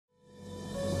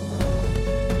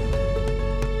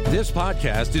This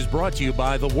podcast is brought to you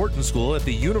by the Wharton School at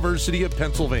the University of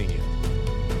Pennsylvania.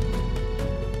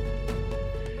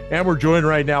 And we're joined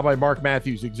right now by Mark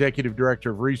Matthews, Executive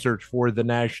Director of Research for the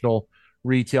National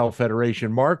Retail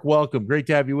Federation. Mark, welcome. Great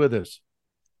to have you with us.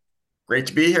 Great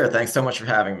to be here. Thanks so much for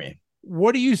having me.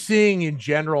 What are you seeing in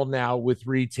general now with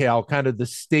retail, kind of the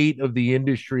state of the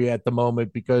industry at the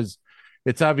moment? Because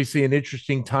it's obviously an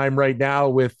interesting time right now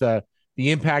with the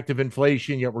impact of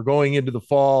inflation, yet we're going into the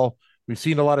fall. We've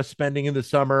seen a lot of spending in the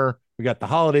summer. We got the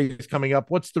holidays coming up.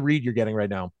 What's the read you're getting right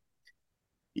now?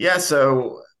 Yeah,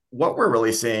 so what we're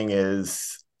really seeing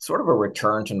is sort of a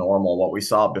return to normal, what we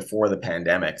saw before the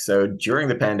pandemic. So during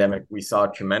the pandemic, we saw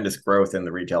tremendous growth in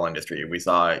the retail industry. We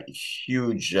saw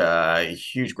huge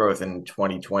growth in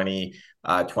 2020,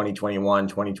 2021,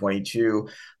 2022.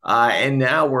 And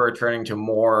now we're returning to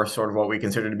more sort of what we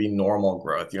consider to be normal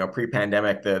growth. You know,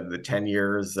 pre-pandemic, the 10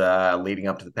 years leading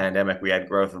up to the pandemic, we had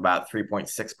growth of about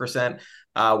 3.6%.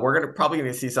 We're probably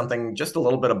going to see something just a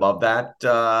little bit above that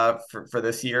for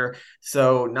this year.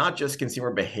 So not just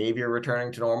consumer behavior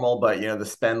returning to normal, but the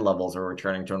spend levels are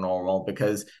returning to normal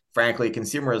because, frankly,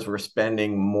 consumers were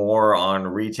spending more on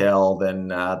retail than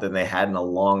they had in a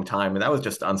long time, and that was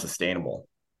just unsustainable.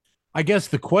 I guess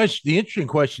the interesting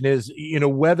question is,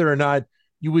 whether or not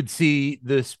you would see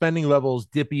the spending levels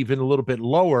dip even a little bit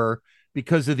lower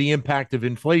because of the impact of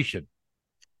inflation.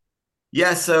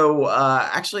 Yeah, so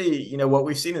actually, what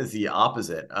we've seen is the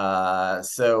opposite.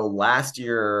 So last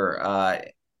year,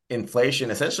 inflation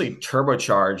essentially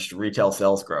turbocharged retail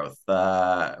sales growth.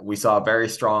 We saw very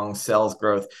strong sales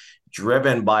growth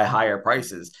driven by higher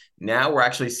prices. Now we're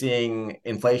actually seeing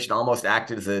inflation almost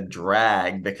act as a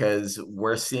drag because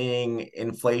we're seeing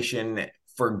inflation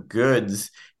for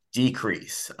goods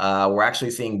decrease. We're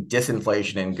actually seeing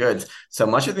disinflation in goods. So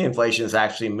much of the inflation is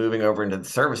actually moving over into the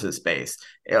services space.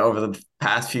 Over the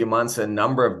past few months, a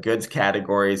number of goods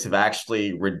categories have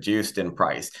actually reduced in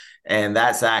price. And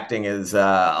that's acting as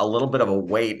a little bit of a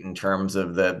weight in terms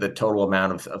of the total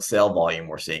amount of sale volume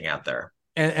we're seeing out there.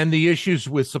 And the issues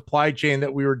with supply chain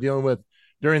that we were dealing with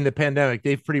during the pandemic,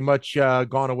 they've pretty much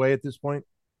gone away at this point?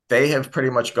 They have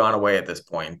pretty much gone away at this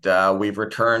point. We've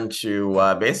returned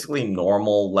to basically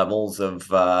normal levels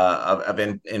of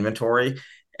inventory.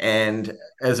 And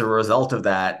as a result of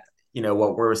that,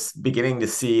 what we're beginning to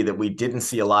see that we didn't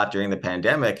see a lot during the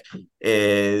pandemic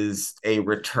is a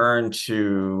return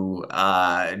to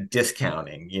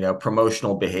discounting,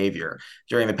 promotional behavior.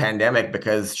 During the pandemic,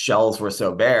 because shelves were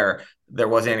so bare, there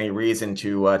wasn't any reason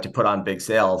to put on big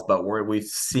sales, but we've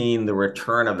seen the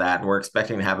return of that, and we're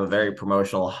expecting to have a very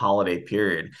promotional holiday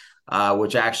period,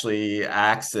 which actually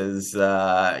acts as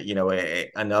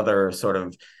another sort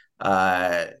of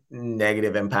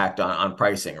negative impact on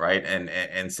pricing, right,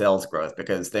 and sales growth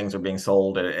because things are being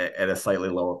sold at a slightly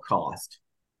lower cost.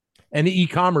 And the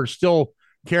e-commerce still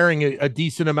carrying a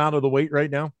decent amount of the weight right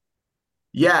now.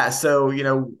 Yeah, so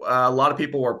a lot of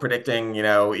people were predicting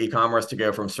e-commerce to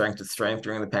go from strength to strength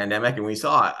during the pandemic, and we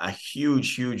saw a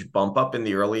huge bump up in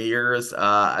the early years.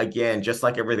 Again, just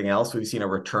like everything else, we've seen a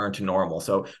return to normal.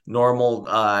 So normal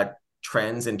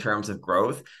trends in terms of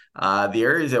growth. The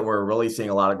areas that we're really seeing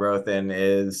a lot of growth in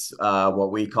is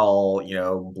what we call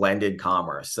blended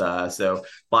commerce. So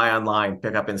buy online,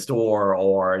 pick up in store,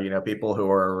 or people who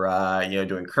are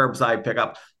doing curbside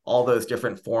pickup. All those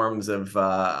different forms of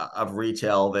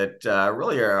retail that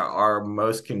really are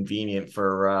most convenient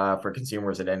for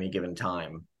consumers at any given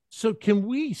time. So can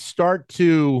we start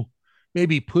to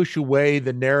maybe push away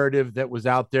the narrative that was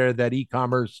out there that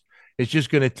e-commerce is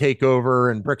just going to take over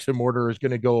and bricks and mortar is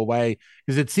going to go away?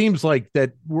 Because it seems like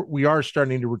that we are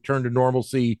starting to return to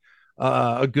normalcy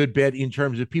a good bit in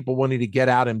terms of people wanting to get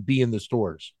out and be in the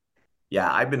stores. Yeah,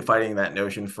 I've been fighting that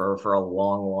notion for a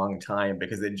long time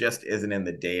because it just isn't in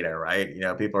the data, right?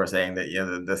 People are saying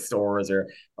that the stores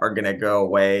are going to go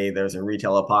away. There's a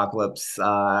retail apocalypse.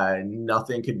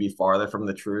 Nothing could be farther from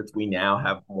the truth. We now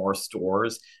have more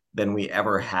stores than we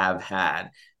ever have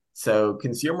had. So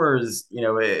consumers,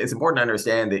 it's important to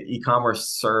understand that e-commerce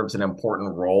serves an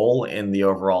important role in the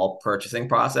overall purchasing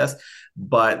process,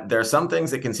 but there are some things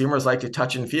that consumers like to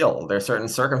touch and feel. There are certain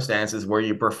circumstances where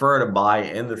you prefer to buy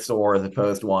in the store as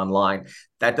opposed to online.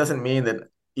 That doesn't mean that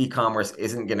e-commerce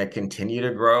isn't going to continue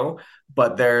to grow,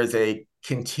 but there's a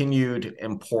continued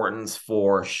importance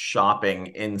for shopping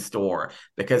in store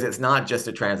because it's not just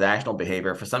a transactional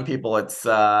behavior. For some people, it's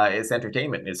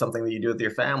entertainment. It's something that you do with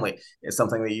your family. It's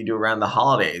something that you do around the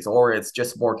holidays, or it's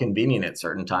just more convenient at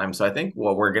certain times. So I think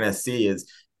what we're going to see is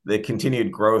the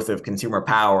continued growth of consumer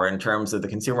power in terms of the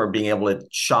consumer being able to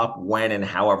shop when and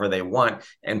however they want.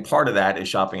 And part of that is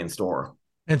shopping in store.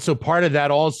 And so part of that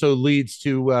also leads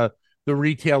to the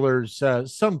retailers,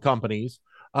 some companies,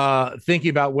 thinking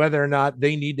about whether or not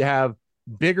they need to have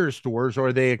bigger stores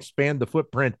or they expand the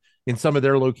footprint in some of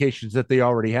their locations that they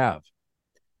already have.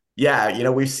 Yeah,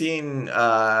 we've seen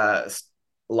a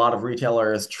lot of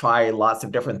retailers try lots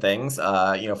of different things.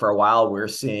 For a while, we're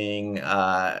seeing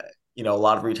a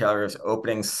lot of retailers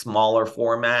opening smaller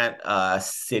format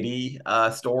city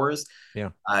stores.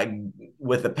 Yeah. uh,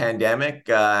 with the pandemic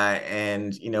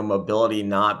and mobility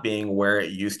not being where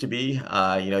it used to be,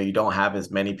 you don't have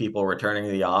as many people returning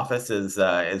to the office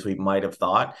as we might have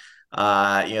thought.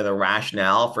 The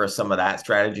rationale for some of that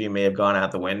strategy may have gone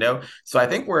out the window. So I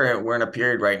think we're in a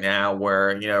period right now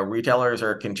where retailers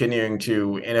are continuing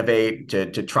to innovate,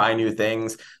 to try new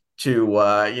things,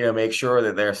 to make sure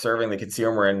that they're serving the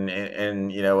consumer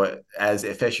in as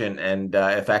efficient and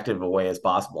effective a way as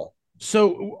possible.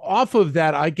 So off of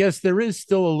that, I guess there is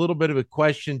still a little bit of a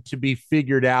question to be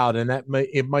figured out, and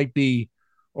it might be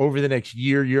over the next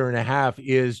year and a half,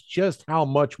 is just how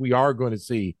much we are going to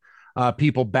see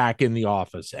people back in the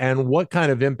office and what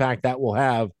kind of impact that will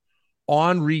have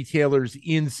on retailers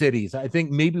in cities. I think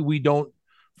maybe we don't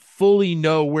fully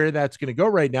know where that's going to go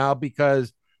right now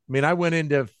because, I mean, I went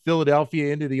into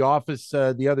Philadelphia into the office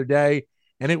the other day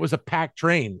and it was a packed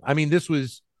train. I mean, this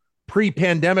was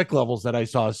pre-pandemic levels that I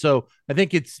saw. So I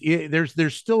think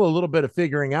there's still a little bit of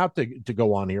figuring out to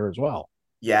go on here as well.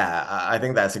 Yeah, I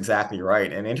think that's exactly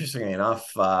right. And interestingly enough,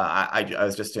 I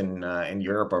was just in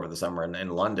Europe over the summer in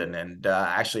London, and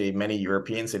actually many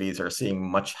European cities are seeing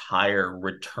much higher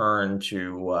return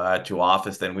to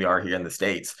office than we are here in the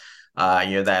States.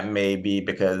 That may be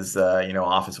because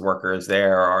office workers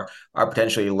there are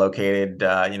potentially located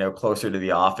closer to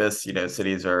the office.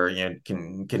 Cities are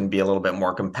can be a little bit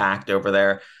more compact over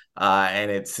there, and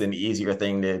it's an easier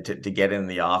thing to get in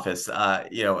the office.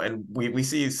 And we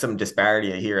see some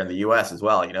disparity here in the U.S. as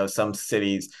well. Some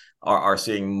cities are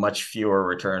seeing much fewer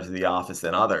returns to the office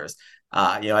than others.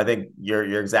 I think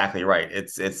you're exactly right.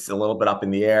 It's a little bit up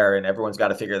in the air, and everyone's got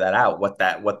to figure that out. What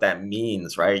that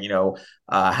means, right?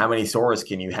 How many stores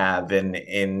can you have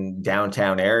in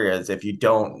downtown areas if you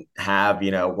don't have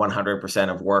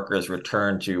 100% of workers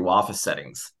return to office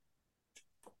settings?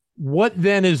 What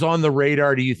then is on the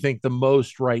radar, do you think, the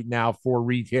most right now for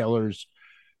retailers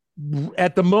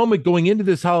at the moment going into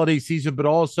this holiday season, but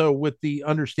also with the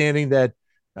understanding that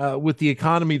with the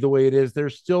economy the way it is,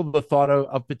 there's still the thought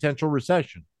of potential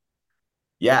recession?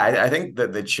 Yeah, I think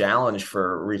that the challenge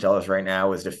for retailers right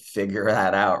now is to figure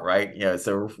that out, right? It's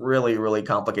a really, really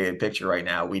complicated picture right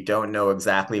now. We don't know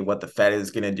exactly what the Fed is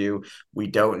going to do. We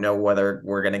don't know whether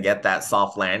we're going to get that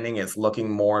soft landing. It's looking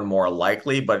more and more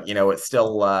likely, but it's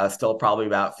still probably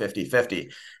about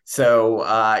 50-50. So,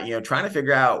 trying to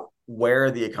figure out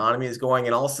where the economy is going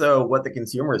and also what the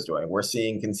consumer is doing. We're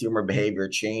seeing consumer behavior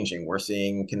changing. We're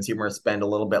seeing consumers spend a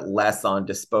little bit less on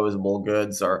disposable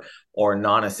goods or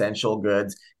non-essential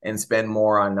goods and spend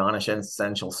more on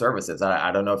non-essential services.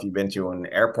 I don't know if you've been to an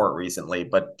airport recently,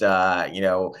 but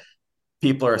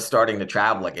people are starting to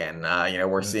travel again.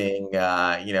 We're seeing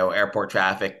airport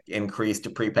traffic increase to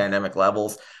pre-pandemic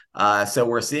levels. So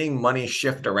we're seeing money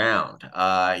shift around.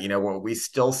 Where we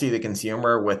still see the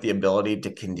consumer with the ability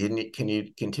to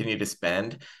continue to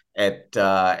spend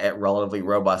at relatively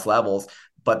robust levels,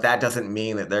 but that doesn't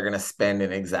mean that they're going to spend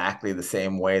in exactly the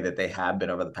same way that they have been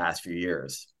over the past few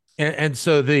years. And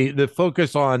so the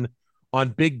focus on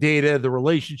big data, the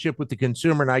relationship with the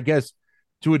consumer, and I guess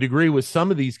to a degree with some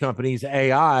of these companies,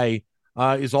 AI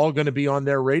is all going to be on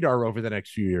their radar over the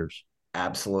next few years.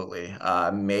 Absolutely.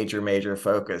 Major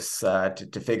focus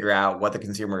to figure out what the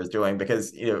consumer is doing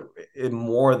because,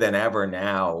 more than ever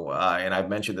now, and I've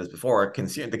mentioned this before,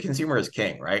 the consumer is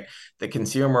king, right? The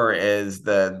consumer is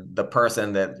the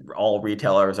person that all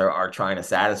retailers are trying to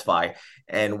satisfy.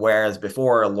 And whereas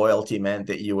before loyalty meant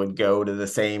that you would go to the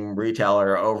same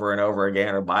retailer over and over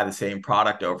again or buy the same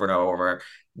product over and over,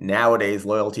 nowadays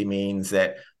loyalty means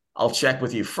that I'll check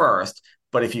with you first.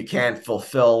 But if you can't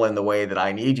fulfill in the way that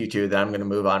I need you to, then I'm going to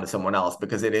move on to someone else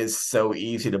because it is so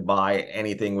easy to buy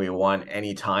anything we want,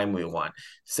 anytime we want.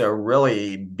 So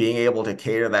really being able to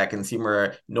cater that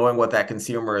consumer, knowing what that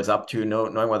consumer is up to,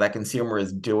 knowing what that consumer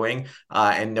is doing,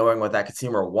 and knowing what that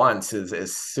consumer wants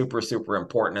is super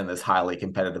important in this highly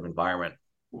competitive environment.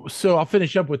 So I'll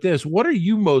finish up with this. What are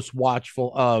you most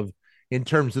watchful of in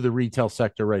terms of the retail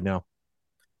sector right now?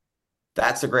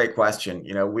 That's a great question.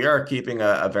 We are keeping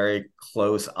a very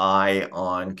close eye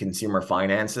on consumer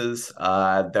finances.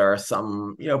 There are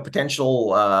some, potential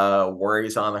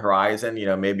worries on the horizon.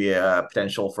 Maybe a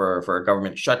potential for a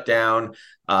government shutdown.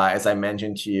 As I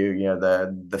mentioned to you,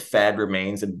 the Fed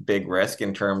remains a big risk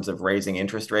in terms of raising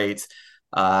interest rates.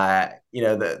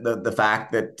 The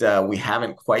fact that we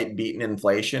haven't quite beaten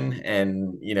inflation,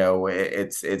 and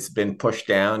it's been pushed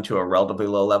down to a relatively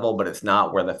low level, but it's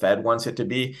not where the Fed wants it to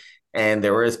be, and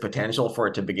there is potential for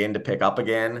it to begin to pick up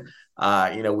again.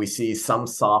 We see some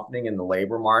softening in the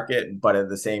labor market, but at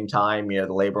the same time, the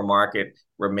labor market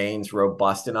remains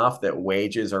robust enough that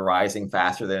wages are rising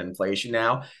faster than inflation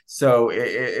now. So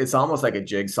it's almost like a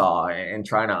jigsaw, and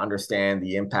trying to understand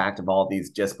the impact of all these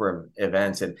disparate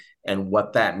events and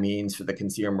what that means for the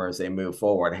consumer as they move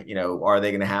forward. Are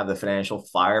they going to have the financial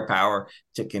firepower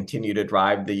to continue to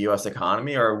drive the U.S.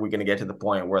 economy, or are we going to get to the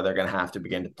point where they're going to have to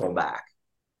begin to pull back?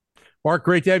 Mark,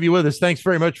 great to have you with us. Thanks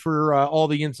very much for all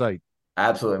the insight.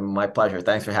 Absolutely. My pleasure.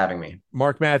 Thanks for having me.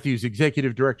 Mark Matthews,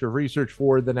 Executive Director of Research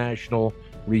for the National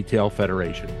Retail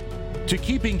Federation. To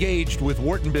keep engaged with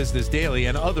Wharton Business Daily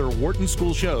and other Wharton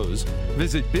School shows,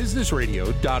 visit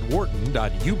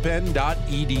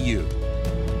businessradio.wharton.upenn.edu.